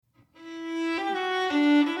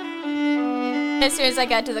As soon as I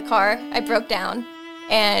got to the car, I broke down,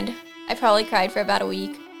 and I probably cried for about a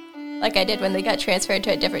week. Like I did when they got transferred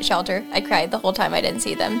to a different shelter. I cried the whole time I didn't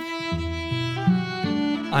see them.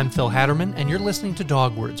 I'm Phil Hatterman, and you're listening to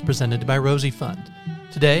Dog Words, presented by Rosie Fund.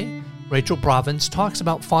 Today, Rachel Provence talks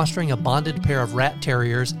about fostering a bonded pair of rat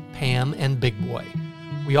terriers, Pam and Big Boy.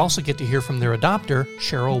 We also get to hear from their adopter,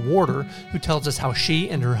 Cheryl Warder, who tells us how she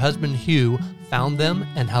and her husband Hugh found them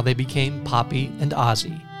and how they became Poppy and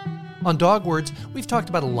Ozzy. On Dog Words, we've talked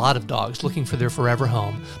about a lot of dogs looking for their forever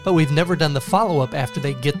home, but we've never done the follow-up after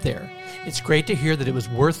they get there. It's great to hear that it was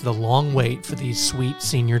worth the long wait for these sweet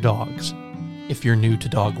senior dogs. If you're new to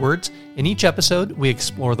Dog Words, in each episode, we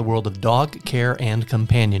explore the world of dog care and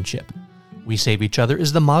companionship. We save each other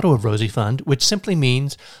is the motto of Rosie Fund, which simply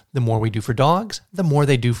means the more we do for dogs, the more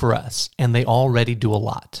they do for us, and they already do a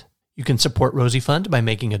lot. You can support Rosie Fund by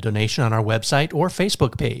making a donation on our website or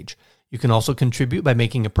Facebook page. You can also contribute by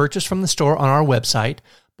making a purchase from the store on our website,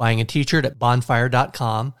 buying a t-shirt at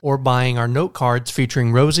bonfire.com, or buying our note cards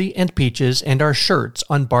featuring Rosie and Peaches and our shirts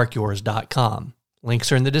on barkyours.com.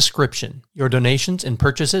 Links are in the description. Your donations and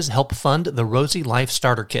purchases help fund the Rosie Life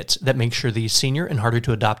Starter Kits that make sure these senior and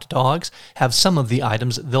harder-to-adopt dogs have some of the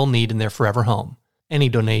items they'll need in their forever home. Any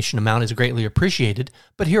donation amount is greatly appreciated,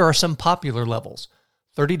 but here are some popular levels.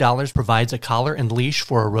 $30 provides a collar and leash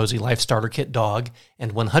for a Rosie Life Starter Kit dog,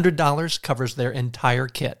 and $100 covers their entire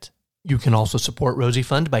kit. You can also support Rosie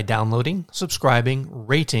Fund by downloading, subscribing,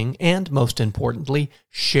 rating, and most importantly,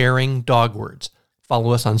 sharing Dog Words.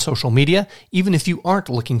 Follow us on social media, even if you aren't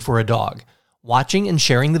looking for a dog. Watching and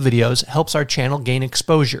sharing the videos helps our channel gain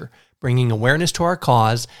exposure, bringing awareness to our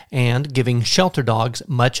cause and giving shelter dogs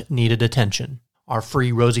much-needed attention. Our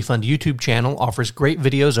free Rosie Fund YouTube channel offers great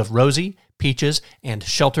videos of Rosie, Peaches, and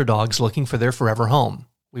shelter dogs looking for their forever home.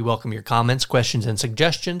 We welcome your comments, questions, and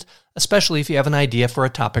suggestions, especially if you have an idea for a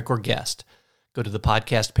topic or guest. Go to the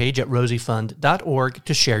podcast page at rosiefund.org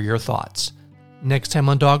to share your thoughts. Next time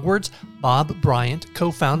on Dog Words, Bob Bryant,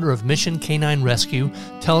 co-founder of Mission Canine Rescue,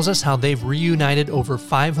 tells us how they've reunited over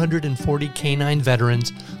 540 canine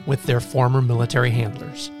veterans with their former military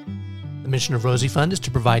handlers. The mission of Rosie Fund is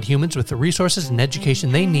to provide humans with the resources and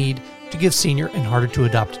education they need to give senior and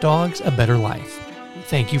harder-to-adopt dogs a better life.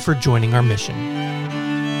 Thank you for joining our mission.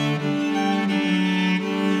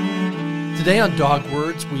 Today on Dog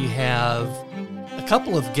Words, we have a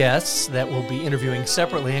couple of guests that we'll be interviewing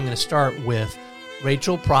separately. I'm going to start with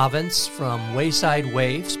Rachel Provence from Wayside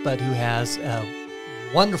Waifs, but who has a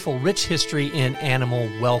wonderful, rich history in animal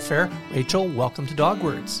welfare. Rachel, welcome to Dog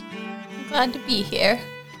Words. I'm glad to be here.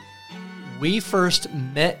 We first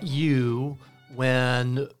met you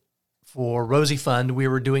when, for Rosie Fund, we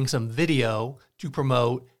were doing some video to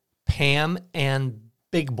promote Pam and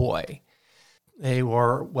Big Boy. They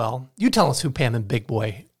were, well, you tell us who Pam and Big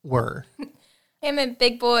Boy were. Pam and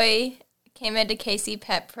Big Boy came into KC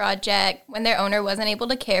Pet Project when their owner wasn't able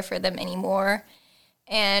to care for them anymore.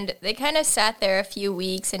 And they kind of sat there a few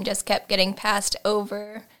weeks and just kept getting passed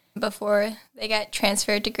over before they got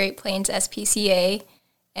transferred to Great Plains SPCA.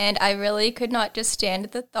 And I really could not just stand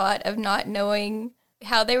at the thought of not knowing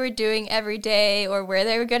how they were doing every day or where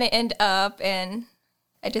they were going to end up. And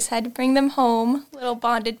I just had to bring them home, little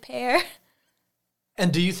bonded pair.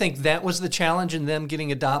 And do you think that was the challenge in them getting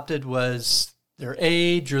adopted, was their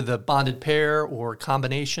age or the bonded pair or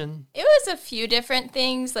combination? It was a few different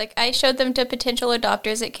things. Like, I showed them to potential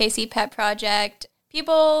adopters at KC Pet Project.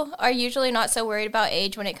 People are usually not so worried about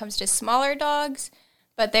age when it comes to smaller dogs,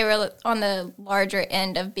 but they were on the larger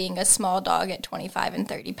end of being a small dog at 25 and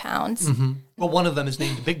 30 pounds. Mm-hmm. Well, one of them is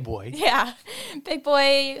named Big Boy. Yeah. Big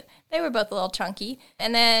Boy, they were both a little chunky.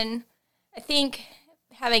 And then I think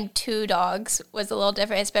having two dogs was a little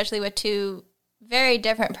different, especially with two very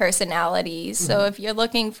different personalities. Mm-hmm. So if you're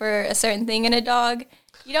looking for a certain thing in a dog,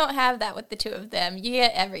 you don't have that with the two of them. You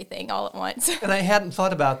get everything all at once. And I hadn't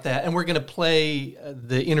thought about that. And we're going to play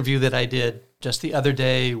the interview that I did just the other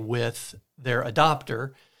day with their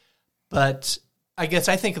adopter. But I guess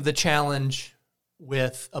I think of the challenge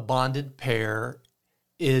with a bonded pair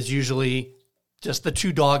is usually just the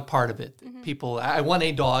two-dog part of it. Mm-hmm. People, I want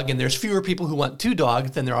a dog, and there's fewer people who want two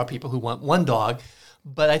dogs than there are people who want one dog.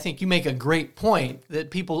 But I think you make a great point that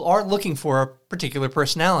people are looking for a particular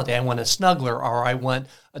personality. I want a snuggler, or I want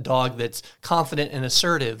a dog that's confident and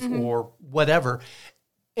assertive, mm-hmm. or whatever.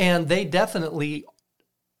 And they definitely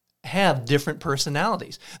have different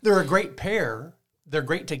personalities. They're a great pair. They're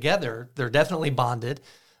great together. They're definitely bonded.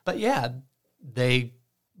 But yeah, they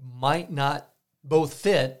might not both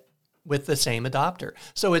fit with the same adopter.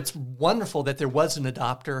 So it's wonderful that there was an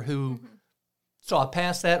adopter who mm-hmm. saw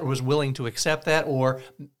past that or was willing to accept that, or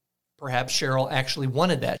perhaps Cheryl actually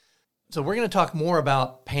wanted that. So we're going to talk more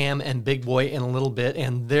about Pam and Big Boy in a little bit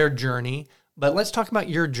and their journey, but let's talk about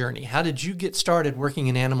your journey. How did you get started working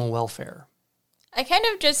in animal welfare? I kind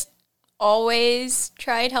of just always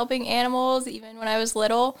tried helping animals, even when I was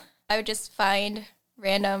little. I would just find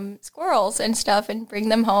random squirrels and stuff and bring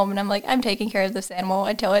them home, and I'm like, I'm taking care of this animal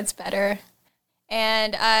until it's better.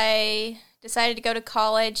 And I decided to go to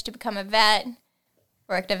college to become a vet,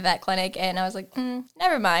 worked at a vet clinic, and I was like,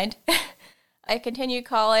 never mind. I continued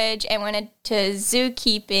college and went into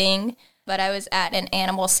zookeeping, but I was at an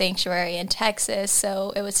animal sanctuary in Texas,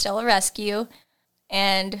 so it was still a rescue.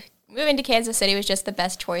 And moving to Kansas City was just the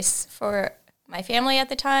best choice for my family at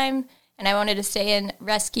the time, and I wanted to stay in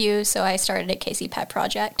rescue, so I started at Casey Pet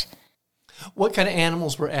Project. What kind of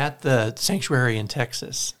animals were at the sanctuary in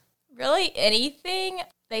Texas? Really anything.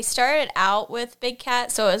 They started out with big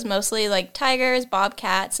cats, so it was mostly like tigers,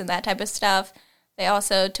 bobcats, and that type of stuff. They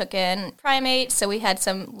also took in primates, so we had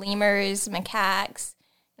some lemurs, macaques,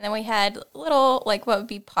 and then we had little, like what would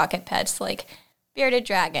be pocket pets, like bearded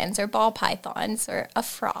dragons or ball pythons or a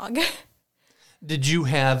frog. Did you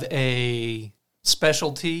have a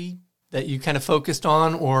specialty that you kind of focused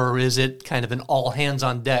on, or is it kind of an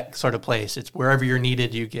all-hands-on-deck sort of place? It's wherever you're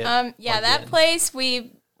needed, you get that place,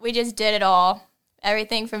 we just did it all.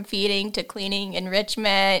 Everything from feeding to cleaning,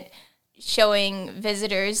 enrichment, showing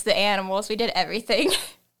visitors the animals. We did everything.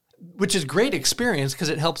 Which is great experience because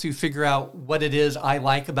it helps you figure out what it is I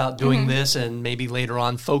like about doing this, and maybe later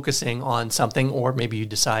on focusing on something, or maybe you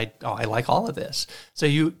decide, oh, I like all of this. So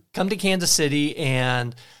you come to Kansas City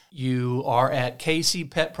and you are at Casey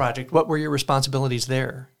Pet Project. What were your responsibilities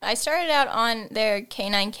there? I started out on their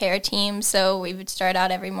canine care team, so we would start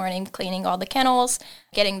out every morning cleaning all the kennels,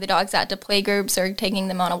 getting the dogs out to play groups or taking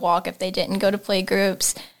them on a walk if they didn't go to play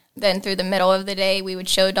groups. Then through the middle of the day, we would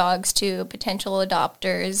show dogs to potential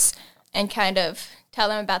adopters and kind of tell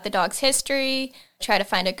them about the dog's history, try to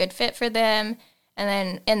find a good fit for them, and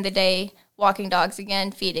then in the day, walking dogs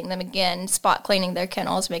again, feeding them again, spot cleaning their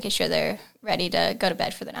kennels, making sure they're ready to go to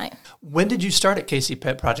bed for the night. When did you start at Casey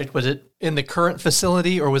Pet Project? Was it in the current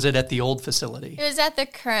facility or was it at the old facility? It was at the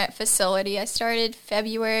current facility. I started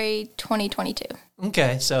February 2022.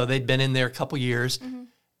 Okay, so they'd been in there a couple years. Mm-hmm.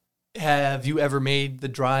 Have you ever made the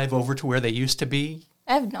drive over to where they used to be?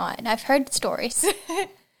 I have not. I've heard stories.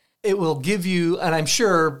 It will give you, and I'm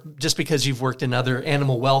sure just because you've worked in other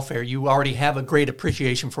animal welfare, you already have a great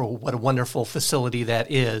appreciation for what a wonderful facility that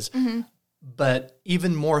is. Mm-hmm. But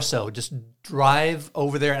even more so, just drive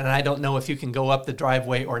over there, and I don't know if you can go up the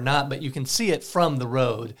driveway or not, but you can see it from the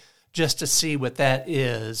road just to see what that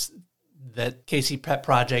is, that Casey Pet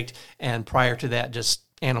Project, and prior to that, just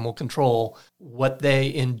animal control, what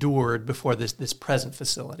they endured before this present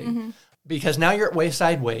facility. Mm-hmm. Because now you're at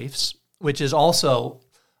Wayside Waifs, which is also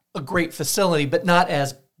a great facility, but not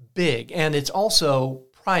as big. And it's also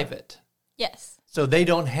private. Yes. So they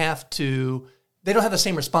don't have the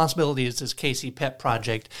same responsibilities as Casey Pet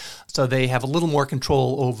Project. So they have a little more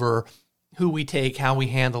control over who we take, how we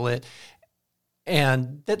handle it.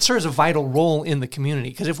 And that serves a vital role in the community.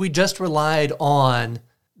 Because if we just relied on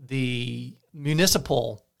the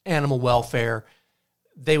municipal animal welfare,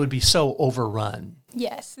 they would be so overrun.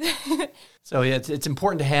 Yes. So it's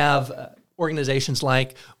important to have organizations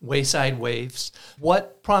like Wayside Waifs.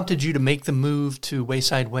 What prompted you to make the move to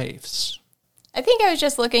Wayside Waifs? I think I was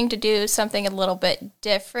just looking to do something a little bit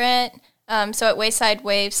different. So at Wayside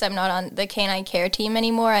Waifs, I'm not on the canine care team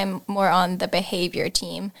anymore. I'm more on the behavior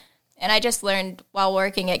team. And I just learned while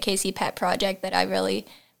working at Casey Pet Project that I really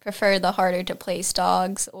prefer the harder to place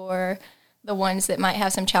dogs, or the ones that might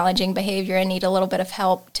have some challenging behavior and need a little bit of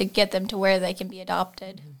help to get them to where they can be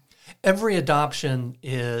adopted. Every adoption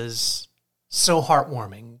is so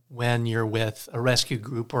heartwarming when you're with a rescue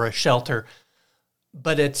group or a shelter,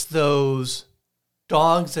 but it's those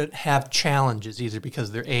dogs that have challenges, either because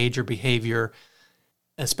of their age or behavior,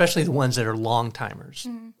 especially the ones that are long-timers.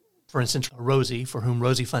 Mm-hmm. For instance, Rosie, for whom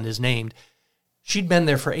Rosie Fund is named, she'd been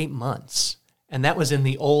there for 8 months, and that was in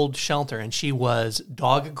the old shelter, and she was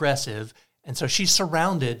dog aggressive, and so she's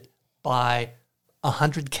surrounded by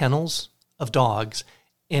 100 kennels of dogs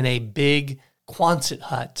in a big Quonset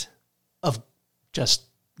hut of just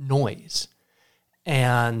noise.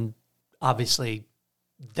 And obviously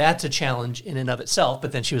that's a challenge in and of itself,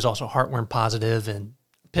 but then she was also heartworm positive and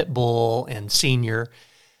pit bull and senior.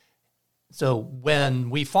 So when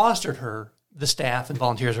we fostered her, the staff and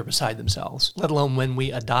volunteers are beside themselves, let alone when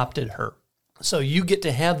we adopted her. So you get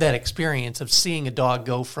to have that experience of seeing a dog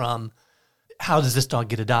go from how does this dog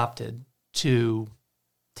get adopted to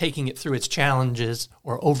taking it through its challenges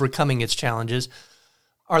or overcoming its challenges.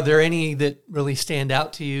 Are there any that really stand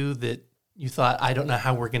out to you that you thought, I don't know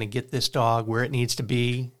how we're going to get this dog where it needs to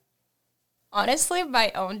be? Honestly,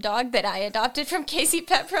 my own dog that I adopted from Casey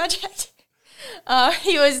Pet Project.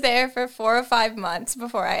 He was there for 4 or 5 months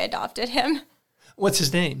before I adopted him. What's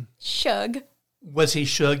his name? Shug. Was he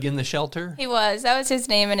Shug in the shelter? He was. That was his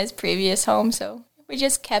name in his previous home, so we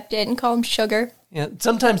just kept it and called him Sugar. Yeah,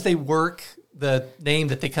 sometimes they work the name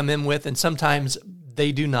that they come in with, and sometimes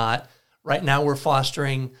they do not. Right now we're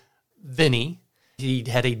fostering Vinny. He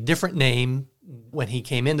had a different name when he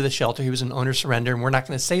came into the shelter. He was an owner surrender, and we're not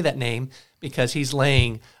going to say that name because he's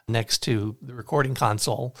laying next to the recording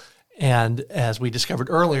console. And as we discovered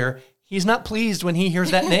earlier, he's not pleased when he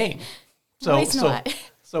hears that name. No, he's not.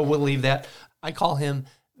 So we'll leave that. I call him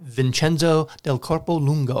Vincenzo del Corpo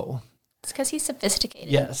Lungo. It's because he's sophisticated.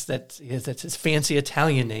 Yes, that's his fancy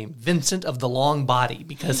Italian name, Vincent of the Long Body,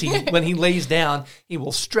 because when he lays down, he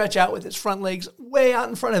will stretch out with his front legs way out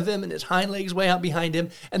in front of him and his hind legs way out behind him,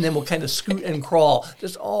 and then will kind of scoot and crawl,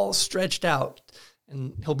 just all stretched out.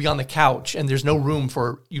 And he'll be on the couch, and there's no room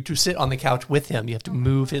for you to sit on the couch with him. You have to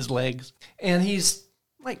move his legs. And he's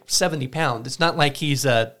like 70 pounds. It's not like he's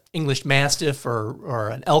a English Mastiff or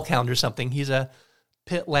an Elkhound or something. He's a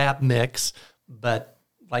Pit Lap mix, but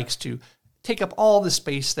likes to take up all the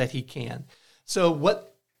space that he can. So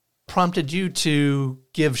what prompted you to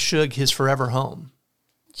give Shug his forever home?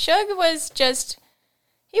 Shug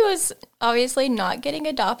he was obviously not getting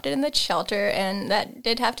adopted in the shelter, and that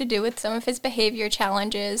did have to do with some of his behavior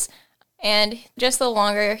challenges. And just the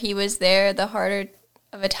longer he was there, the harder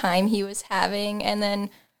of a time he was having. And then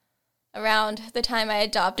around the time I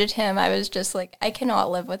adopted him, I was just like, I cannot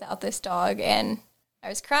live without this dog. And I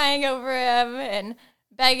was crying over him and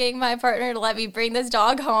begging my partner to let me bring this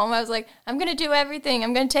dog home. I was like, I'm going to do everything.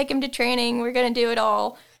 I'm going to take him to training. We're going to do it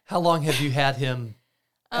all. How long have you had him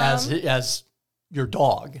as your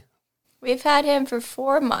dog? We've had him for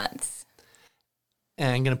 4 months.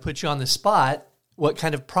 And I'm going to put you on the spot. What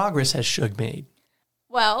kind of progress has Shug made?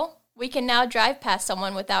 Well, we can now drive past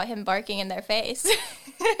someone without him barking in their face.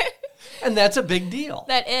 And that's a big deal.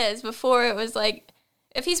 That is. Before it was like,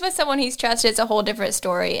 if he's with someone he's trusted, it's a whole different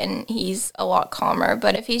story, and he's a lot calmer.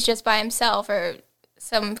 But if he's just by himself or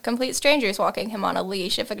some complete stranger's walking him on a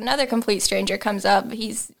leash, if another complete stranger comes up,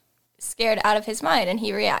 he's scared out of his mind, and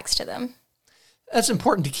he reacts to them. That's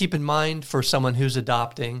important to keep in mind for someone who's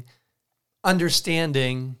adopting,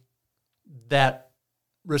 understanding that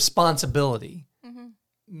responsibility. Mm-hmm.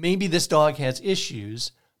 Maybe this dog has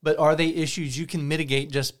issues, but are they issues you can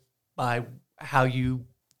mitigate just by how you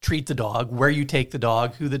treat the dog, where you take the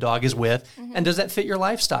dog, who the dog is with, mm-hmm. and does that fit your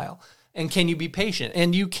lifestyle? And can you be patient?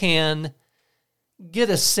 And you can get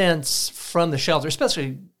a sense from the shelter,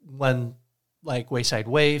 especially when like Wayside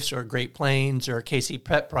Waifs or Great Plains or Casey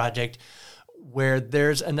Pet Project, where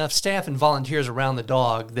there's enough staff and volunteers around the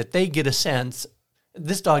dog that they get a sense,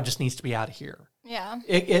 this dog just needs to be out of here. Yeah.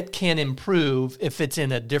 It can improve if it's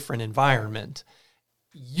in a different environment.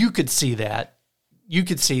 You could see that. You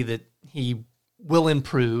could see that he will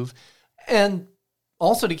improve. And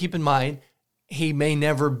also to keep in mind, he may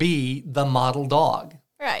never be the model dog.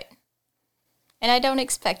 Right. And I don't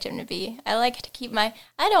expect him to be. I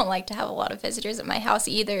don't like to have a lot of visitors at my house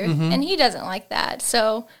either. Mm-hmm. And he doesn't like that.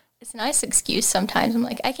 So it's a nice excuse sometimes. I'm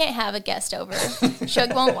like, I can't have a guest over.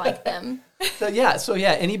 Shug won't like them. So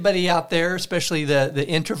yeah, anybody out there, especially the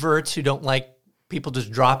introverts who don't like people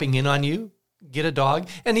just dropping in on you, get a dog.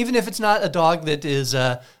 And even if it's not a dog that is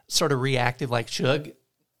sort of reactive like Shug,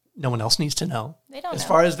 no one else needs to know. They don't know. As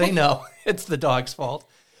far as they know, it's the dog's fault.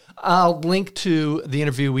 I'll link to the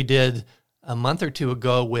interview we did a month or two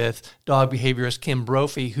ago with dog behaviorist Kim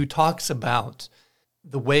Brophy, who talks about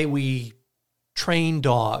the way we train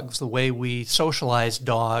dogs, the way we socialize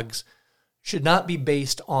dogs, should not be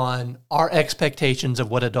based on our expectations of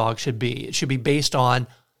what a dog should be. It should be based on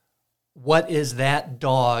what is that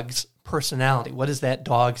dog's personality, what is that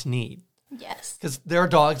dog's need. Yes. Because there are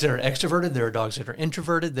dogs that are extroverted, there are dogs that are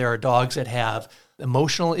introverted, there are dogs that have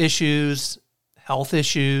emotional issues, health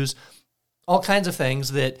issues, all kinds of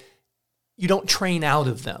things that you don't train out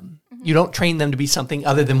of them. Mm-hmm. You don't train them to be something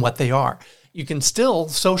other than what they are. You can still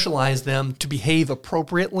socialize them to behave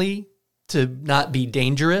appropriately, to not be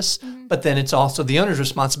dangerous, mm-hmm. but then it's also the owner's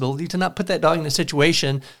responsibility to not put that dog in a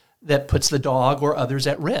situation that puts the dog or others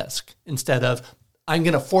at risk, instead of, I'm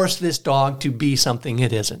going to force this dog to be something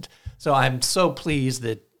it isn't. So I'm so pleased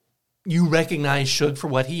that you recognize Shug for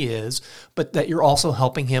what he is, but that you're also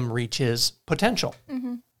helping him reach his potential.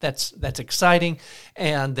 Mm-hmm. That's exciting,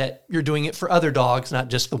 and that you're doing it for other dogs, not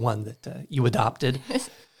just the one that you adopted.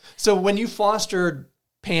 So when you fostered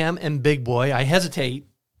Pam and Big Boy, I hesitate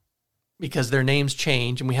because their names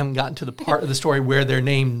change, and we haven't gotten to the part of the story where their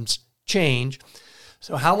names change.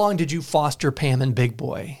 So how long did you foster Pam and Big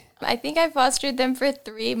Boy? I think I fostered them for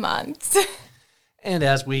 3 months. And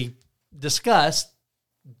as we discussed,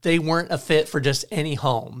 they weren't a fit for just any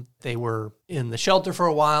home. They were in the shelter for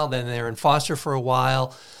a while, then they were in foster for a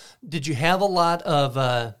while. Did you have a lot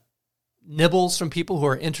of nibbles from people who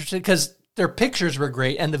are interested? Because their pictures were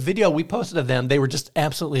great, and the video we posted of them, they were just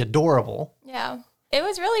absolutely adorable. Yeah. It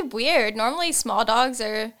was really weird. Normally, small dogs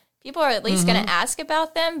people are at least going to ask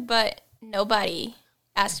about them, but nobody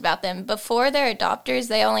asked about them. Before their adopters,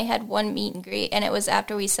 they only had one meet and greet, and it was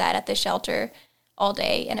after we sat at the shelter all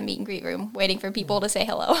day in a meet and greet room waiting for people to say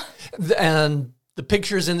hello. And the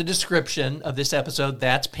pictures in the description of this episode,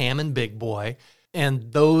 that's Pam and Big Boy.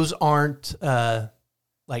 And those aren't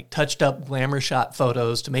like touched up glamour shot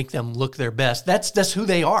photos to make them look their best. That's who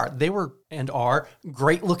they are. They were and are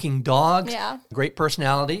great looking dogs, great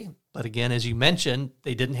personality. But again, as you mentioned,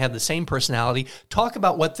 they didn't have the same personality. Talk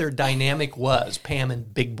about what their dynamic was, Pam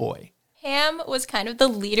and Big Boy. Pam was kind of the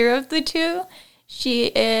leader of the two. She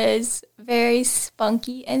is very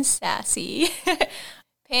spunky and sassy.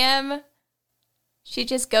 Pam, she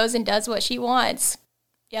just goes and does what she wants.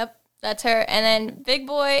 Yep, that's her. And then Big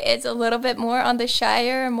Boy is a little bit more on the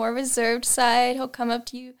shyer, more reserved side. He'll come up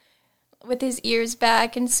to you with his ears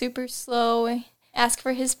back and super slow, ask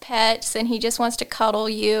for his pets, and he just wants to cuddle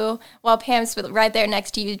you, while Pam's right there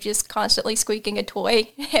next to you, just constantly squeaking a toy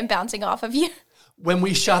and bouncing off of you. When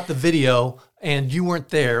we shot the video and you weren't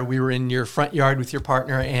there, we were in your front yard with your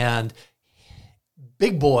partner, and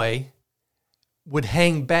Big Boy would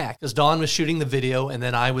hang back because Dawn was shooting the video and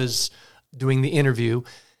then I was doing the interview,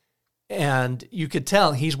 and you could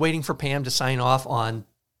tell he's waiting for Pam to sign off on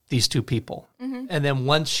these two people. Mm-hmm. And then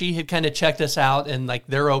once she had kind of checked us out and like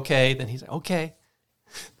they're okay, then he's like, okay.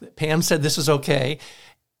 Pam said this is okay.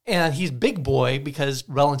 And he's Big Boy because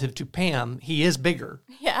relative to Pam, he is bigger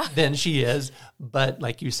than she is. But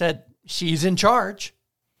like you said, she's in charge.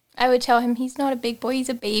 I would tell him he's not a big boy, he's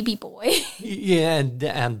a baby boy. Yeah,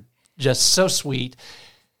 and just so sweet.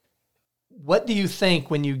 What do you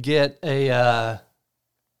think when you get a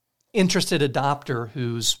interested adopter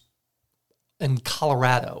who's in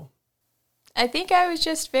Colorado? I think I was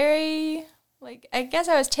just very, I guess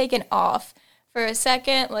I was taken off for a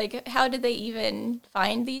second. Like, how did they even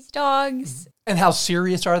find these dogs? And how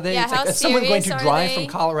serious are they? Yeah, it's like, is someone going to drive from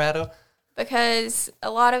Colorado? Because a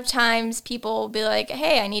lot of times people will be like,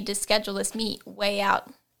 hey, I need to schedule this meet way out.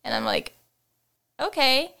 And I'm like,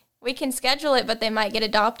 okay, we can schedule it, but they might get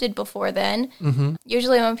adopted before then. Mm-hmm.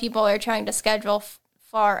 Usually when people are trying to schedule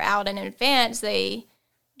far out in advance, they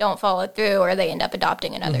don't follow through, or they end up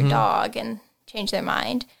adopting another dog and change their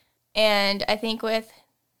mind. And I think with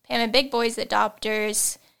Pam and Big Boy's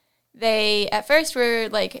adopters, they at first were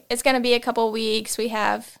like, it's going to be a couple weeks. We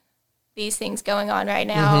have these things going on right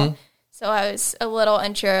now. Mm-hmm. So I was a little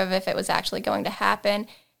unsure of if it was actually going to happen.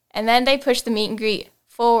 And then they pushed the meet and greet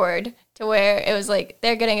forward to where it was like,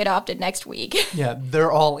 they're getting adopted next week. Yeah,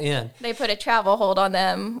 they're all in. They put a travel hold on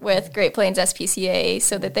them with Great Plains SPCA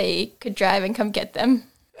so that they could drive and come get them.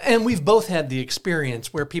 And we've both had the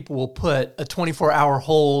experience where people will put a 24-hour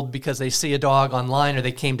hold because they see a dog online or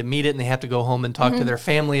they came to meet it and they have to go home and talk to their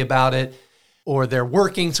family about it, or they're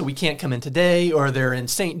working so we can't come in today, or they're in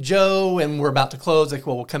St. Joe and we're about to close. Like,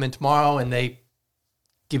 well, we'll come in tomorrow, and they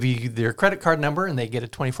give you their credit card number and they get a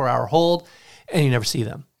 24-hour hold and you never see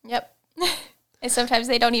them. Yep. And sometimes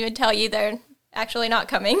they don't even tell you they're actually not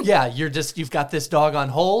coming. Yeah, you've got this dog on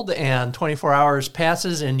hold and 24 hours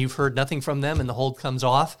passes and you've heard nothing from them and the hold comes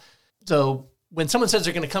off. So when someone says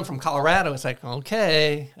they're going to come from Colorado, it's like,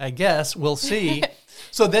 okay, I guess we'll see.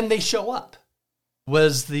 So then they show up.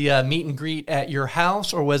 Was the meet and greet at your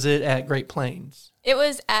house or was it at Great Plains? It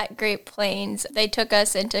was at Great Plains. They took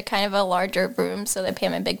us into kind of a larger room so that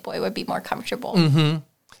Pam and Big Boy would be more comfortable. Mm-hmm.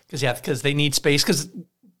 Because they need space, because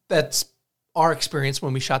that's our experience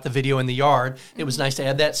when we shot the video in the yard. It was nice to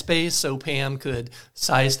add that space so Pam could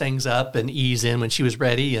size things up and ease in when she was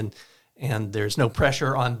ready, and there's no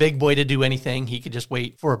pressure on Big Boy to do anything. He could just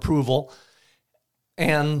wait for approval.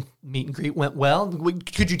 And meet and greet went well.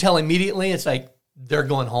 Could you tell immediately? It's like, they're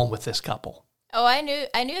going home with this couple. Oh, I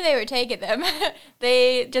knew they were taking them.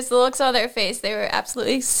 They just, the looks on their face, they were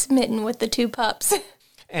absolutely smitten with the two pups.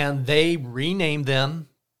 And they renamed them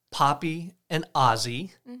Poppy and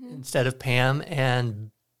Ozzy instead of Pam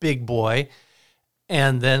and Big Boy,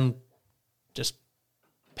 and then just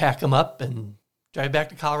pack them up and drive back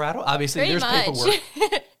to Colorado. Obviously, there's paperwork.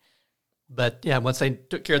 But yeah, once they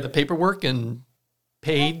took care of the paperwork and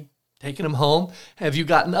paid, taking them home, have you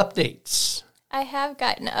gotten updates? I have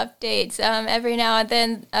gotten updates. Every now and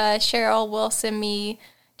then, Cheryl will send me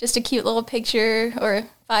just a cute little picture or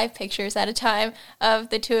 5 pictures at a time of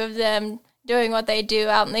the two of them doing what they do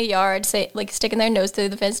out in the yard, like sticking their nose through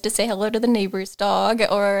the fence to say hello to the neighbor's dog,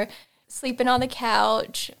 or sleeping on the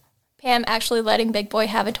couch. Pam actually letting Big Boy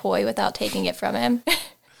have a toy without taking it from him.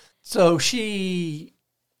 So she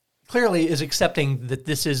clearly is accepting that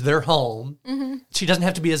this is their home. Mm-hmm. She doesn't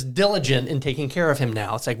have to be as diligent in taking care of him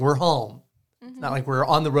now. It's like, we're home. Mm-hmm. It's not like we're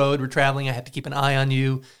on the road, we're traveling, I have to keep an eye on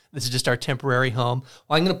you. This is just our temporary home.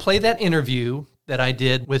 Well, I'm going to play that interview that I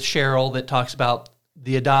did with Cheryl that talks about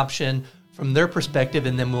the adoption from their perspective,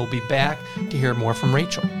 and then we'll be back to hear more from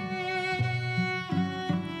Rachel.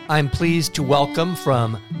 I'm pleased to welcome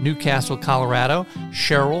from Newcastle, Colorado,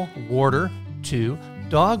 Cheryl Warder to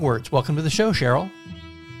Dogwords. Welcome to the show, Cheryl.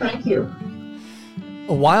 Thank you.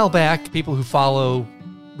 A while back, people who follow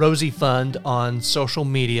Rosie Fund on social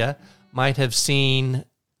media might have seen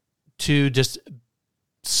two just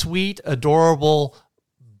sweet, adorable,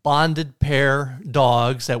 bonded pair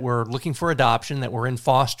dogs that were looking for adoption, that were in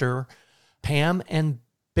foster, Pam and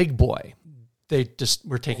Big Boy. They just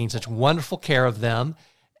were taking such wonderful care of them.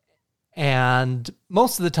 And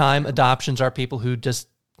most of the time, adoptions are people who just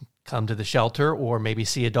come to the shelter or maybe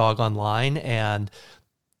see a dog online and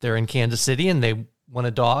they're in Kansas City and they want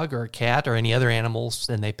a dog or a cat or any other animals,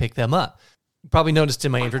 and they pick them up. You probably noticed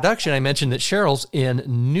in my introduction, I mentioned that Cheryl's in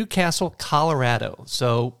Newcastle, Colorado.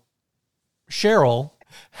 So, Cheryl,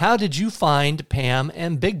 how did you find Pam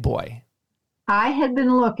and Big Boy? I had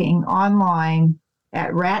been looking online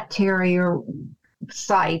at rat terrier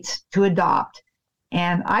sites to adopt,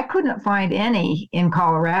 and I couldn't find any in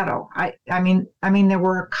Colorado. I mean, there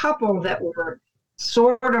were a couple that were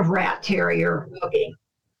sort of rat terrier looking,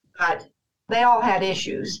 but they all had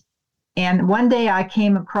issues. And one day I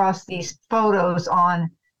came across these photos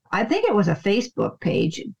on, I think it was a Facebook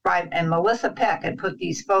page, and Melissa Peck had put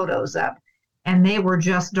these photos up, and they were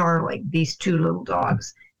just darling, these two little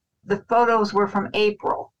dogs. The photos were from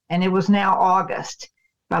April, and it was now August.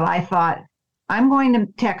 But I thought, I'm going to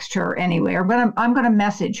text her anyway, or I'm going to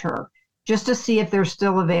message her just to see if they're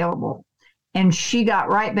still available. And she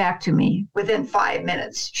got right back to me. Within 5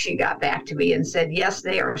 minutes, she got back to me and said, yes,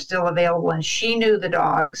 they are still available. And she knew the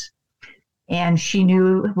dogs, and she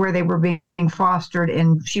knew where they were being fostered,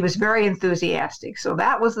 and she was very enthusiastic. So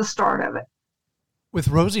that was the start of it. With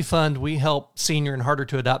Rosie Fund, we help senior and harder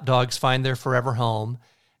to adopt dogs find their forever home.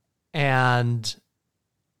 And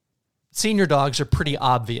senior dogs are pretty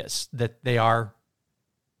obvious that they are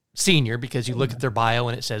senior because you look at their bio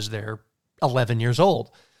and it says they're 11 years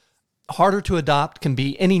old. Harder to adopt can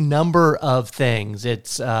be any number of things.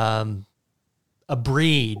 It's a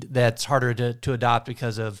breed that's harder to adopt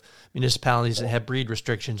because of municipalities that have breed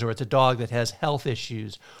restrictions, or it's a dog that has health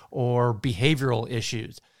issues or behavioral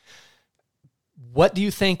issues. What do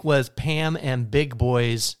you think was Pam and Big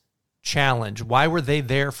Boy's challenge? Why were they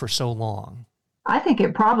there for so long? I think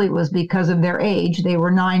it probably was because of their age. They were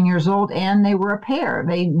 9 years old and they were a pair.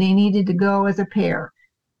 They needed to go as a pair.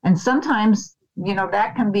 And sometimes,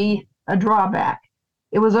 that can be a drawback.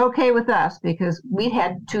 It was okay with us because we'd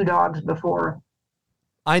had 2 dogs before.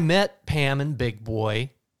 I met Pam and Big Boy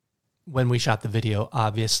when we shot the video,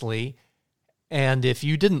 obviously. And if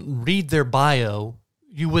you didn't read their bio,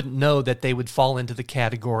 you wouldn't know that they would fall into the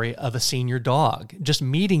category of a senior dog. Just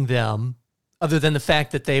meeting them, other than the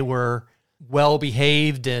fact that they were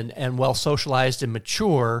well-behaved and well-socialized and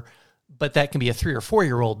mature, but that can be a 3 or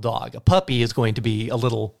 4-year-old dog. A puppy is going to be a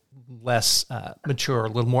little less mature, a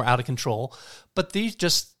little more out of control. But these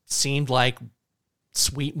just seemed like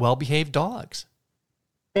sweet, well-behaved dogs.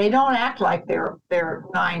 They don't act like they're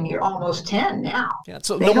 9 years, almost 10 now. Yeah,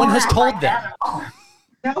 so no one has told them.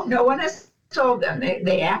 No one has told them.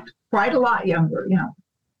 They act quite a lot younger,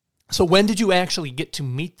 So when did you actually get to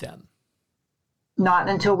meet them? Not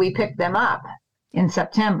until we picked them up in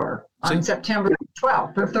September, on September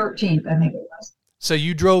 12th or 13th, I think it was. So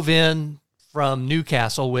you drove in from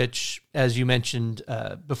Newcastle, which, as you mentioned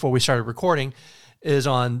before we started recording, is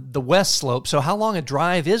on the west slope. So how long a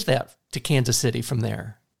drive is that to Kansas City from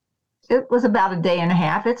there? It was about a day and a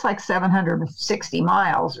half. It's like 760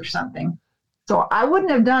 miles or something. So I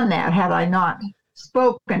wouldn't have done that had I not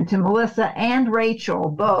spoken to Melissa and Rachel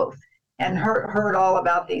both and heard all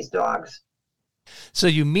about these dogs. So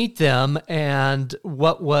you meet them, and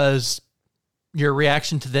what was your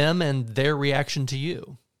reaction to them and their reaction to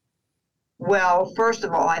you? Well, first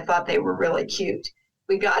of all, I thought they were really cute.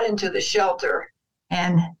 We got into the shelter,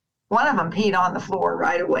 and one of them peed on the floor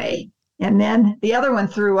right away. And then the other one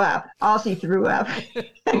threw up. Aussie threw up.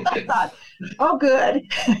 I thought, oh, good.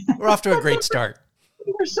 We're off to a great start.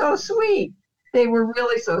 They were so sweet. They were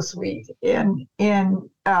really so sweet. And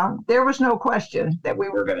there was no question that we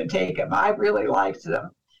were going to take them. I really liked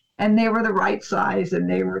them. and they were the right size, and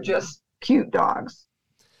they were just cute dogs.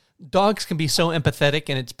 Dogs can be so empathetic,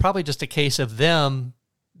 and it's probably just a case of them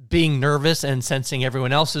being nervous and sensing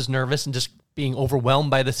everyone else is nervous and just being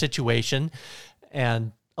overwhelmed by the situation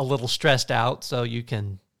and a little stressed out, so you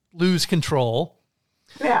can lose control.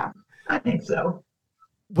 Yeah, I think so.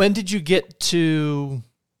 When did you get to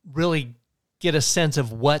really get a sense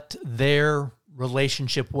of what their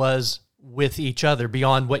relationship was with each other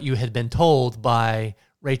beyond what you had been told by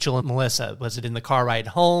Rachel and Melissa? Was it in the car ride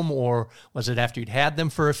home, or was it after you'd had them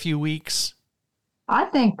for a few weeks? I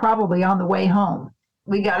think probably on the way home.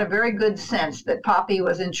 We got a very good sense that Poppy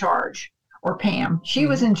was in charge, or Pam. She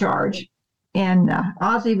was in charge. And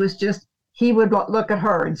Ozzy was just, he would look at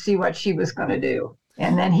her and see what she was going to do.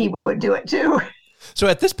 And then he would do it too. So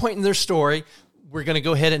at this point in their story, we're going to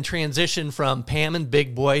go ahead and transition from Pam and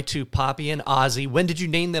Big Boy to Poppy and Ozzy. When did you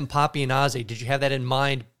name them Poppy and Ozzy? Did you have that in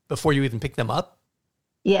mind before you even picked them up?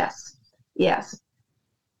 Yes.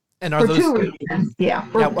 And are for those 2 reasons? Yeah.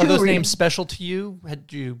 Are those names special to you?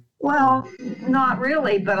 Had you? Well, not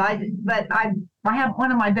really, but I have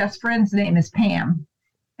one of my best friends' name is Pam,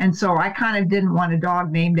 and so I kind of didn't want a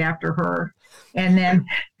dog named after her. And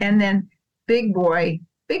then Big Boy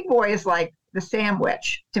is like the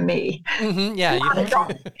sandwich to me. Mm-hmm,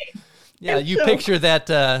 yeah, you picture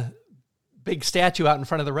that big statue out in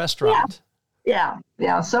front of the restaurant. Yeah.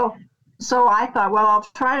 So I thought, well, I'll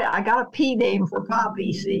try it. I got a P name for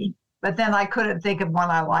Poppy, see, but then I couldn't think of one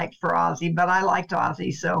I liked for Ozzy, but I liked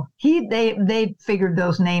Ozzy. So they figured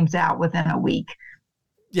those names out within a week.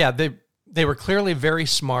 Yeah, they were clearly very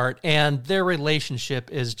smart, and their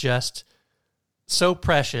relationship is just so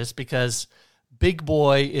precious because Big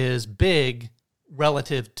Boy is big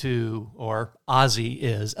relative to, or Ozzy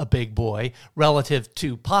is a big boy relative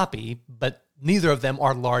to Poppy, but neither of them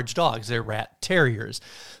are large dogs. They're rat terriers.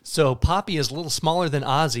 So Poppy is a little smaller than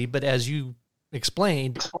Ozzy, but as you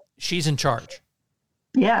explained, she's in charge.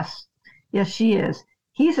 Yes, she is.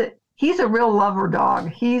 He's a real lover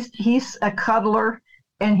dog. He's a cuddler,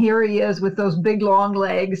 and here he is with those big long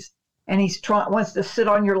legs, and wants to sit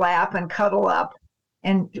on your lap and cuddle up.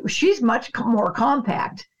 And she's much more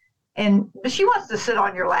compact, and she wants to sit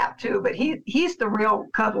on your lap too. But he's the real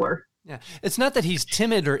cuddler. Yeah, it's not that he's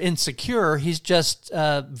timid or insecure. He's just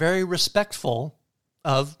very respectful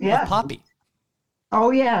of Poppy. Oh,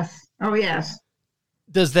 yes.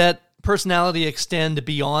 Does that personality extend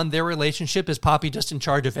beyond their relationship? Is Poppy just in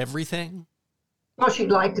charge of everything? Well, she'd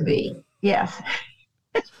like to be, yes.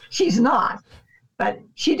 She's not, but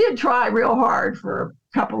she did try real hard for a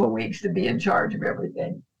couple of weeks to be in charge of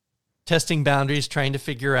everything. Testing boundaries, trying to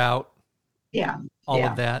figure out all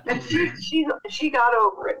of that. And she got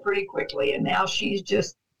over it pretty quickly, and now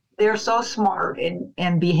they're so smart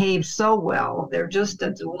and behave so well. They're just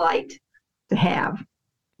a delight to have.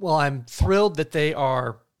 Well, I'm thrilled that they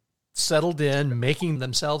are settled in, making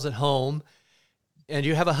themselves at home. And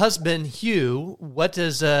you have a husband, Hugh. What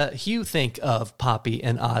does Hugh think of Poppy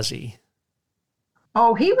and Ozzy?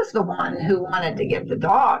 Oh, he was the one who wanted to get the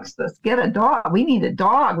dogs. Let's get a dog. We need a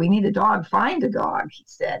dog. Find a dog, he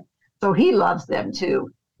said. So he loves them too.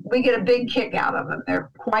 We get a big kick out of them. They're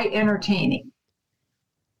quite entertaining.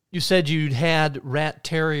 You said you'd had rat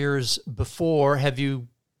terriers before. Have you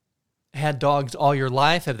had dogs all your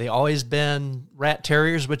life? Have they always been rat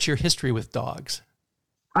terriers? What's your history with dogs?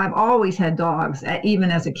 I've always had dogs. Even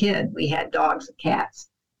as a kid, we had dogs and cats.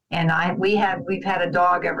 And we've had a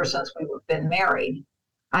dog ever since we've been married.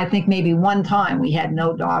 I think maybe one time we had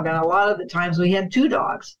no dog, and a lot of the times we had 2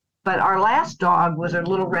 dogs. But our last dog was a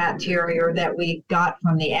little rat terrier that we got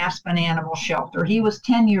from the Aspen Animal Shelter. He was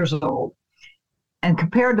 10 years old. And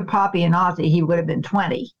compared to Poppy and Ozzy, he would have been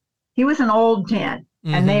 20. He was an old 10,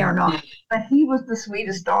 and they are not. But he was the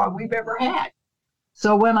sweetest dog we've ever had.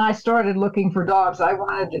 So when I started looking for dogs, I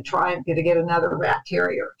wanted to try and get another rat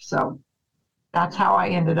terrier. So that's how I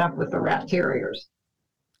ended up with the rat terriers.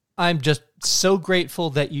 I'm just so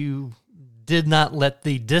grateful that you did not let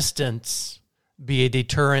the distance be a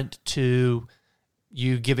deterrent to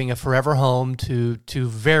you giving a forever home to 2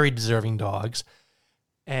 very deserving dogs,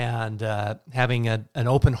 and having an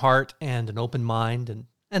open heart and an open mind and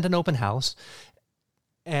an open house.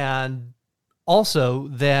 And also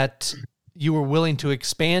that you were willing to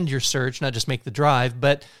expand your search, not just make the drive,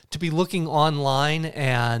 but to be looking online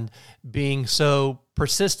and being so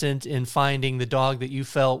persistent in finding the dog that you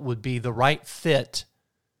felt would be the right fit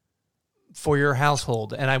for your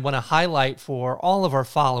household. And I want to highlight for all of our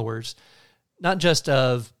followers, not just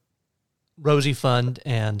of Rosie Fund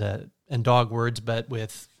and Dog Words, but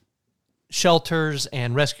with shelters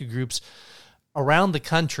and rescue groups around the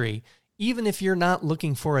country, even if you're not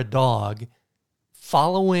looking for a dog,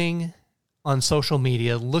 following on social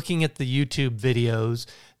media, looking at the YouTube videos,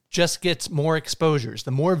 just gets more exposures.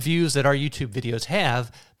 The more views that our YouTube videos have,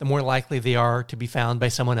 the more likely they are to be found by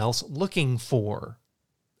someone else looking for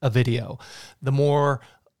a video. The more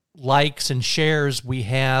likes and shares we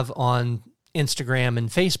have on Instagram and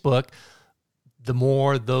Facebook, the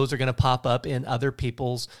more those are going to pop up in other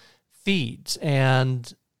people's feeds.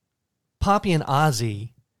 And Poppy and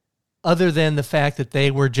Ozzy, other than the fact that they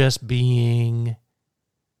were just being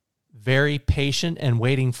very patient and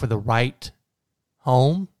waiting for the right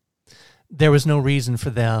home, there was no reason for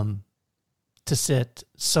them to sit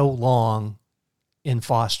so long in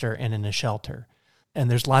foster and in a shelter. And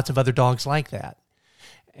there's lots of other dogs like that.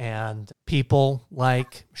 And people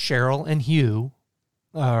like Cheryl and Hugh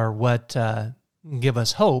are what give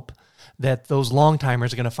us hope that those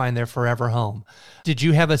long-timers are going to find their forever home. Did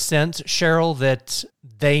you have a sense, Cheryl, that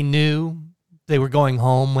they knew they were going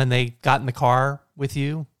home when they got in the car with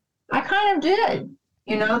you? I kind of did.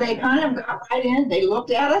 They kind of got right in. They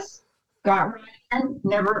looked at us, got right in,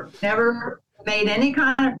 never made any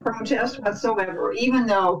kind of protest whatsoever, even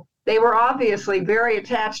though they were obviously very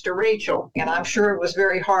attached to Rachel, and I'm sure it was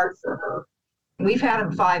very hard for her. We've had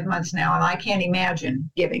them 5 months now, and I can't imagine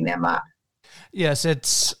giving them up. Yes,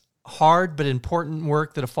 it's hard but important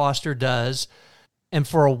work that a foster does. And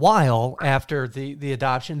for a while after the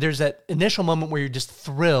adoption, there's that initial moment where you're just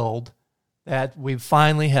thrilled that we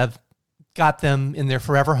finally have got them in their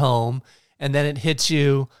forever home. And then it hits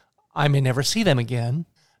you, I may never see them again.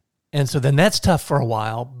 And so then that's tough for a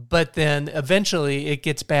while. But then eventually it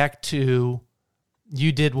gets back to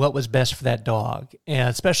you did what was best for that dog. And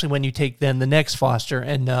especially when you take then the next foster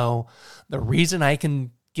and know the reason I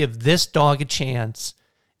can give this dog a chance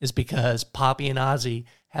is because Poppy and Ozzy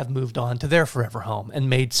have moved on to their forever home and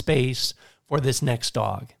made space for this next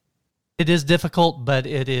dog. It is difficult, but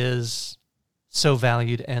it is so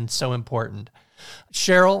valued and so important.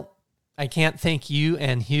 Cheryl, I can't thank you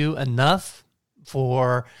and Hugh enough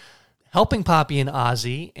for helping Poppy and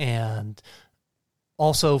Ozzy, and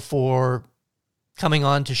also for coming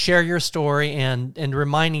on to share your story and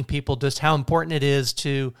reminding people just how important it is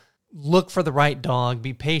to look for the right dog,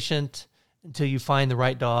 be patient until you find the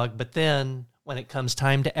right dog, but then when it comes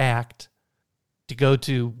time to act, to go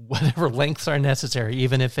to whatever lengths are necessary,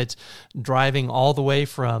 even if it's driving all the way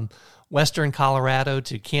from Western Colorado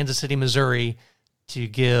to Kansas City, Missouri, to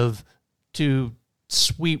give two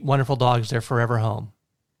sweet, wonderful dogs their forever home.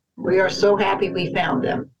 We are so happy we found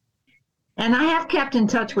them. And I have kept in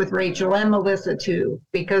touch with Rachel and Melissa too,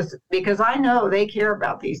 because I know they care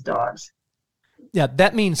about these dogs. Yeah,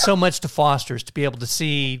 that means so much to fosters to be able to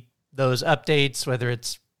see those updates, whether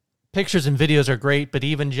it's pictures and videos are great, but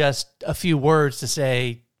even just a few words to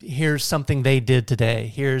say, here's something they did today.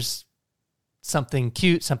 Here's something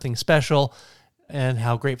cute, something special, and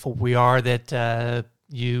how grateful we are that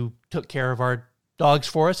you took care of our dogs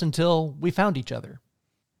for us until we found each other.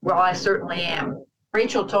 Well, I certainly am.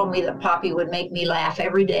 Rachel told me that Poppy would make me laugh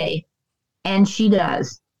every day, and she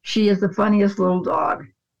does. She is the funniest little dog.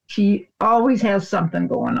 She always has something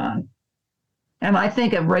going on. And I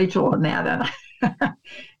think of Rachel in that, and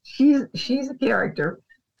she's a character.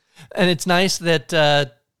 And it's nice that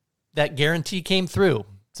that guarantee came through,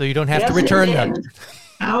 so you don't have to return them.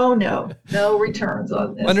 Oh, no returns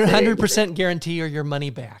on this. 100% guarantee or your money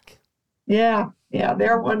back. Yeah,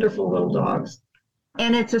 they're wonderful little dogs.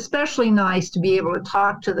 And it's especially nice to be able to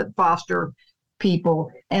talk to the foster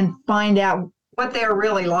people and find out what they're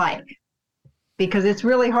really like. Because it's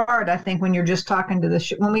really hard, I think, when you're just talking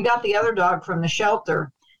to when we got the other dog from the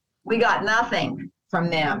shelter, we got nothing from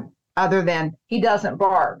them other than he doesn't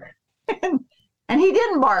bark. And he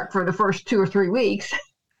didn't bark for the first 2 or 3 weeks.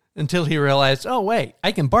 Until he realized, oh, wait,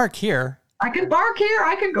 I can bark here. I can bark here.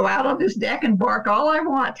 I can go out on this deck and bark all I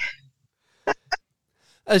want.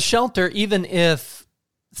 A shelter, even if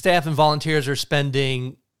staff and volunteers are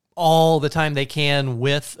spending all the time they can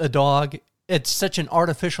with a dog, it's such an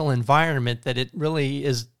artificial environment that it really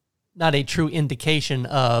is not a true indication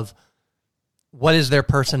of what is their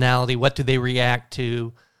personality, what do they react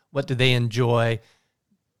to, what do they enjoy,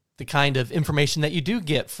 the kind of information that you do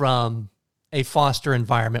get from a foster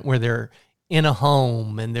environment where they're in a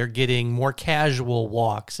home and they're getting more casual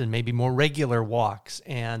walks and maybe more regular walks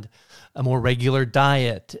and a more regular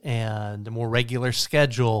diet and a more regular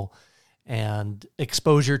schedule and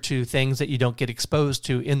exposure to things that you don't get exposed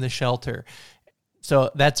to in the shelter.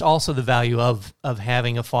 So that's also the value of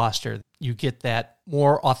having a foster. You get that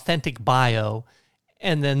more authentic bio,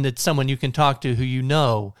 and then it's someone you can talk to who you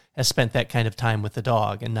know has spent that kind of time with the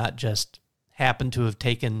dog and not just happen to have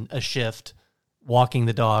taken a shift walking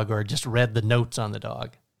the dog or just read the notes on the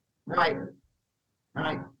dog. Right.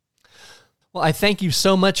 Right. Well, I thank you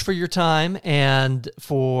so much for your time and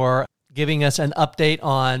for giving us an update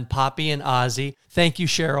on Poppy and Ozzy. Thank you,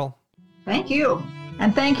 Cheryl. Thank you.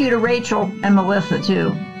 And thank you to Rachel and Melissa,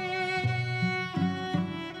 too.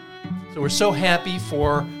 So we're so happy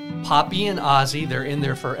for Poppy and Ozzy. They're in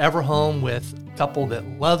their forever home with a couple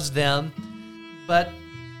that loves them. But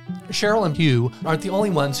Cheryl and Hugh aren't the only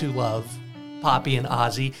ones who love Poppy and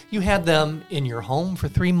Ozzy. You had them in your home for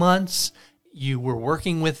 3 months. You were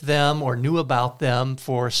working with them or knew about them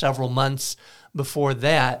for several months before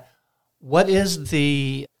that. What is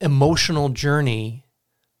the emotional journey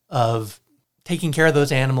of taking care of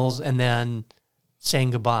those animals and then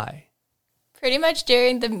saying goodbye? Pretty much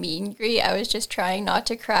during the meet and greet, I was just trying not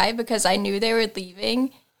to cry because I knew they were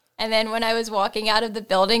leaving. And then when I was walking out of the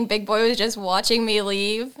building, Big Boy was just watching me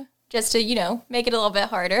leave just to, make it a little bit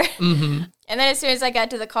harder. Mm-hmm. And then as soon as I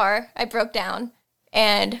got to the car, I broke down.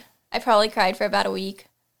 And I probably cried for about a week,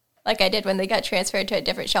 like I did when they got transferred to a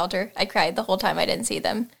different shelter. I cried the whole time I didn't see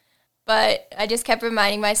them. But I just kept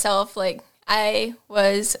reminding myself, I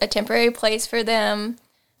was a temporary place for them.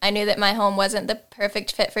 I knew that my home wasn't the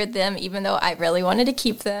perfect fit for them, even though I really wanted to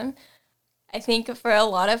keep them. I think for a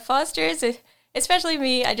lot of fosters, especially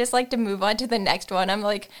me, I just like to move on to the next one. I'm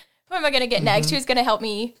like, who am I going to get next? Who's going to help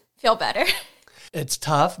me feel better? It's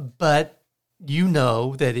tough, but you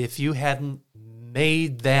know that if you hadn't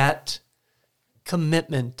made that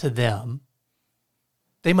commitment to them,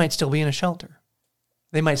 they might still be in a shelter.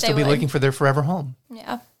 They might still be looking for their forever home.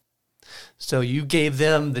 Yeah. So you gave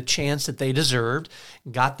them the chance that they deserved,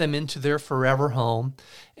 got them into their forever home,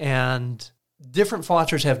 and different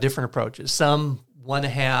fosters have different approaches. Some want to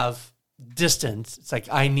have distance. It's like,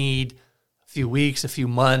 I need a few weeks, a few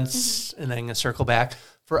months, and then I'm going to circle back.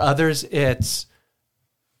 For others, it's,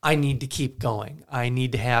 I need to keep going. I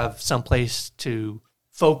need to have someplace to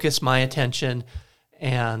focus my attention,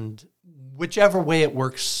 and whichever way it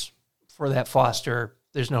works for that foster,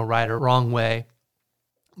 there's no right or wrong way.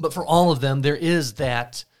 But for all of them, there is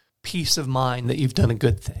that peace of mind that you've done a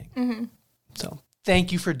good thing. Mm-hmm. So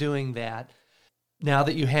thank you for doing that. Now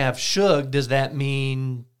that you have Shug, does that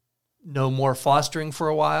mean no more fostering for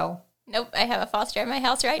a while? Nope, I have a foster at my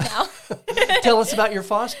house right now. Tell us about your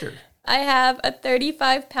foster. I have a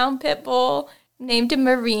 35-pound pit bull named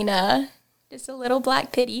Marina, just a little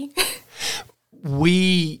black pitty.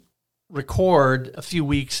 We record a few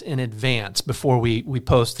weeks in advance before we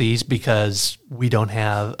post these because we don't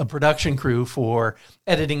have a production crew for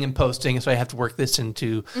editing and posting, so I have to work this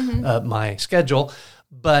into my schedule.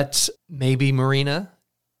 But maybe Marina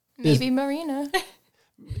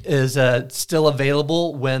is still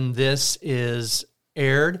available when this is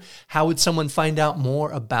aired. How would someone find out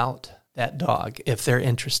more about that dog if they're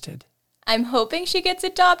interested? I'm hoping she gets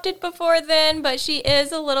adopted before then, but she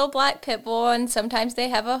is a little black pit bull, and sometimes they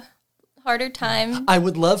have a harder time. I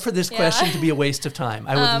would love for this question to be a waste of time.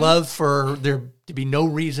 I would love for there to be no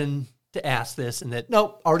reason to ask this and that,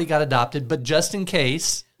 nope, already got adopted. But just in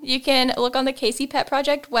case. You can look on the Casey Pet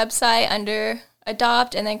Project website under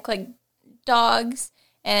Adopt and then click Dogs.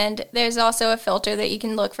 And there's also a filter that you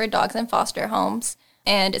can look for dogs in foster homes.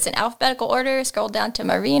 And it's in alphabetical order. Scroll down to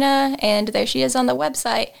Marina, and there she is on the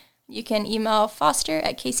website. You can email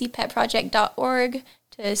foster@caseypetproject.org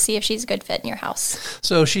to see if she's a good fit in your house.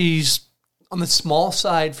 So she's on the small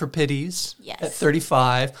side for pitties at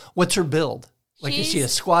 35. What's her build? Is she a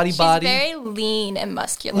squatty body? She's very lean and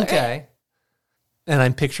muscular. Okay. And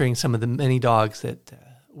I'm picturing some of the many dogs that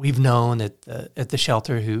we've known at the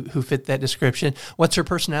shelter who fit that description. What's her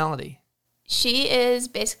personality? She is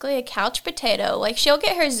basically a couch potato. She'll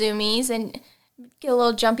get her zoomies and get a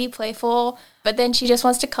little jumpy, playful, but then she just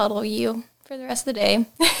wants to cuddle you for the rest of the day.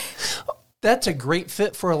 That's a great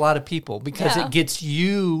fit for a lot of people because it gets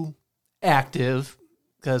you active,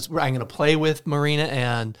 because I'm going to play with Marina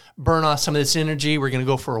and burn off some of this energy. We're going to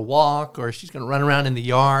go for a walk, or she's going to run around in the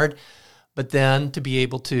yard. But then to be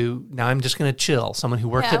able to, now I'm just going to chill. Someone who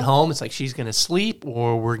worked at home, it's like she's going to sleep,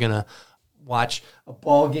 or we're going to watch a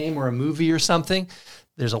ball game or a movie or something.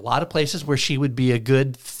 There's a lot of places where she would be a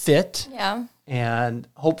good fit. Yeah. And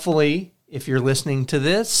hopefully, if you're listening to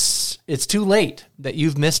this, it's too late that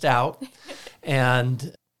you've missed out.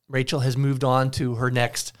 And Rachel has moved on to her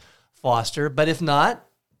next foster. But if not,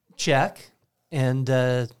 check. And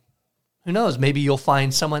who knows, maybe you'll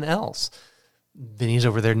find someone else. Vinny's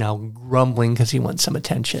over there now grumbling because he wants some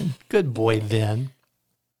attention. Good boy, Vin.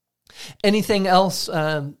 Anything else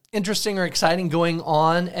interesting or exciting going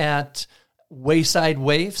on at Wayside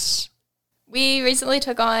Waifs? We recently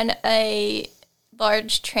took on a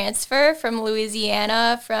large transfer from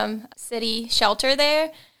Louisiana from city shelter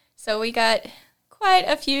there. So we got quite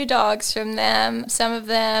a few dogs from them. Some of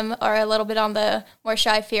them are a little bit on the more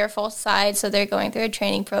shy, fearful side, so they're going through a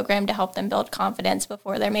training program to help them build confidence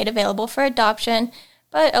before they're made available for adoption.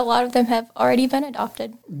 But a lot of them have already been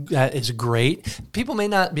adopted. That is great. People may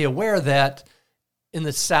not be aware that in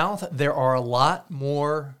the South, there are a lot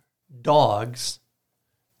more dogs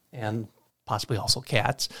and possibly also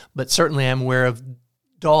cats, but certainly I'm aware of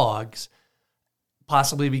dogs,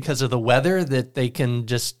 possibly because of the weather, that they can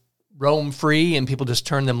just roam free and people just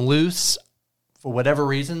turn them loose for whatever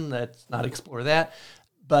reason. Let's not explore that.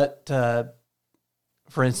 But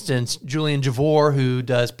for instance, Julian Javor, who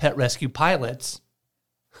does pet rescue pilots,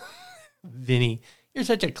 Vinny, you're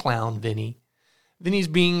such a clown, Vinny. Vinny's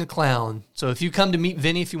being a clown. So if you come to meet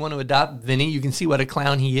Vinny, if you want to adopt Vinny, you can see what a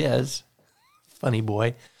clown he is. Funny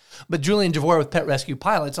boy. But Julian Javor with Pet Rescue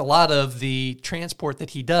Pilots, a lot of the transport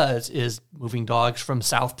that he does is moving dogs from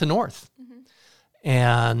south to north. Mm-hmm.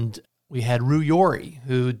 And we had Rue Yori,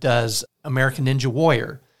 who does American Ninja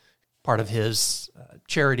Warrior. Part of his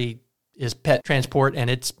charity is pet transport, and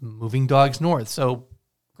it's moving dogs north. So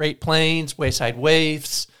Great Plains, Wayside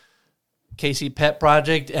Waifs, KC Pet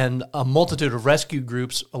Project, and a multitude of rescue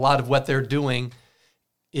groups. A lot of what they're doing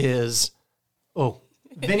is,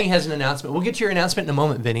 Vinny has an announcement. We'll get to your announcement in a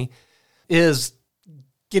moment, Vinny, is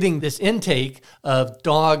getting this intake of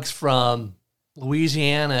dogs from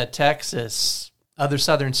Louisiana, Texas, other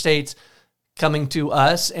southern states coming to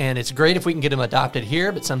us, and it's great if we can get them adopted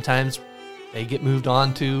here, but sometimes they get moved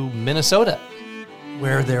on to Minnesota,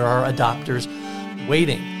 where there are adopters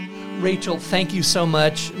waiting. Rachel, thank you so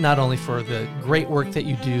much, not only for the great work that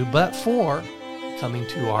you do, but for coming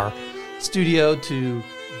to our studio to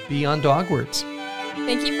be on Dogwords.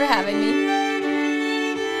 Thank you for having me.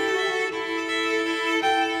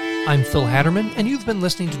 I'm Phil Hatterman, and you've been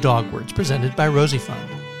listening to Dogwords, presented by Rosie Fund.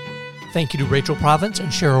 Thank you to Rachel Provence and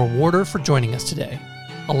Cheryl Warder for joining us today.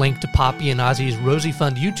 A link to Poppy and Ozzy's Rosie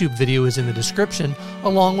Fund YouTube video is in the description,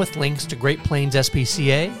 along with links to Great Plains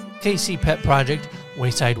SPCA, KC Pet Project,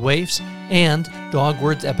 Wayside Waifs, and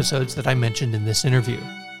Dogwords episodes that I mentioned in this interview.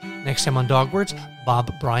 Next time on Dogwords,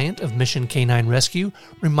 Bob Bryant of Mission Canine Rescue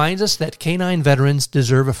reminds us that canine veterans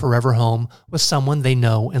deserve a forever home with someone they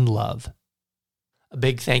know and love. A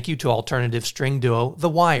big thank you to alternative string duo The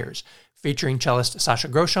Wires, featuring cellist Sasha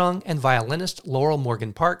Groshong and violinist Laurel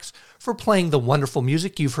Morgan Parks, for playing the wonderful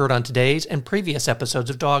music you've heard on today's and previous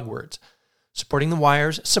episodes of Dogwords. Supporting The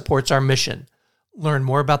Wires supports our mission. Learn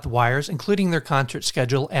more about The Wires, including their concert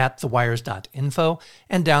schedule, at thewires.info,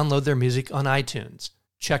 and download their music on iTunes.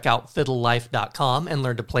 Check out fiddlelife.com and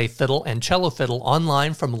learn to play fiddle and cello fiddle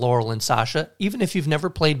online from Laurel and Sasha, even if you've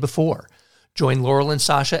never played before. Join Laurel and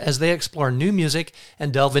Sasha as they explore new music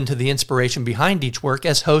and delve into the inspiration behind each work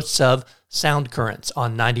as hosts of Sound Currents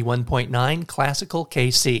on 91.9 Classical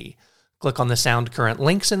KC. Click on the Sound Current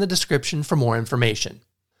links in the description for more information.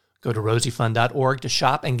 Go to rosiefund.org to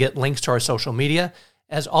shop and get links to our social media.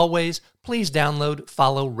 As always, please download,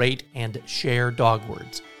 follow, rate, and share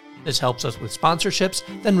Dogwords. This helps us with sponsorships,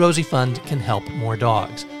 then Rosie Fund can help more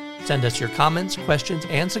dogs. Send us your comments, questions,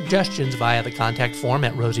 and suggestions via the contact form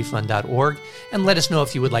at rosiefund.org, and let us know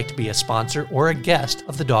if you would like to be a sponsor or a guest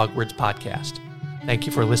of the Dogwords podcast. Thank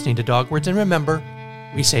you for listening to Dogwords, and remember,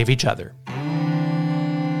 we save each other.